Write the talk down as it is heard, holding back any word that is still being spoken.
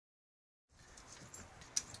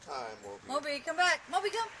Hi, Mobi. Mobi, come back.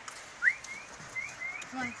 Mobi, come.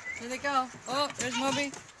 Come on. Here they go. Oh, there's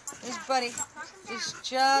Mobi. There's Buddy. He's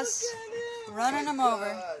just running him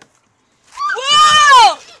over.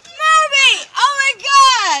 Whoa! Mobi! Oh my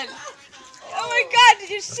God! Oh my God! Did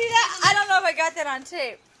you see that? I don't know if I got that on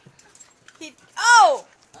tape. Oh!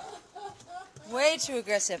 Way too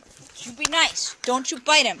aggressive. You be nice. Don't you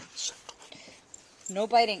bite him. No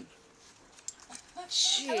biting.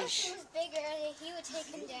 Sheesh. I wish he was bigger, he would take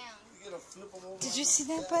him down. Did you see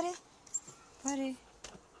that, Buddy? Buddy.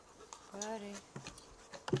 Buddy.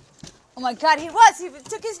 Oh my God, he was. He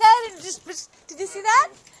took his head and just... Did you see that?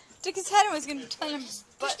 Took his head and was going to tell him...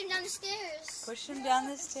 Pushed him down the stairs. Pushed him down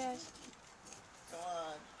the stairs. Come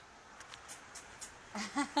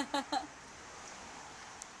on.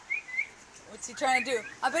 What's he trying to do?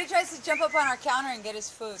 I bet he tries to jump up on our counter and get his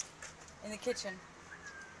food in the kitchen.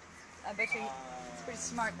 I bet you he's pretty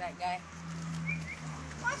smart, that guy.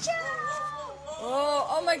 Watch out!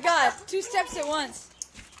 Oh my God. 2 steps at once.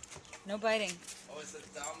 No biting. Oh, it's a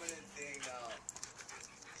dominant thing now.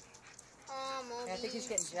 Oh, Mobi. Yeah, I think he's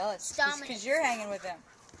getting jealous. Dominant. Because you're hanging with him.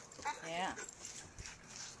 Yeah.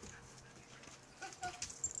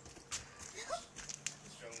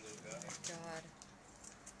 Strong little guy. God.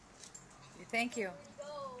 Thank you.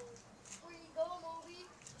 Where you go, Mobi?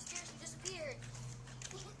 The stairs disappeared.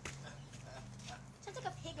 Sounds like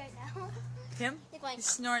a pig right now. Him? Like, He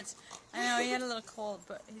snorts. I know, he had a little cold,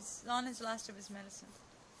 but he's on his last of his medicine.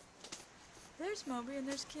 There's Mobi and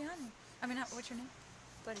there's Kiani. I mean, what's your name?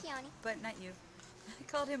 Buddy. Kiani. But not you. I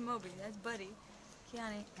called him Mobi. That's Buddy.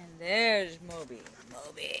 Kiani. And there's Mobi.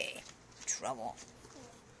 Mobi. Trouble.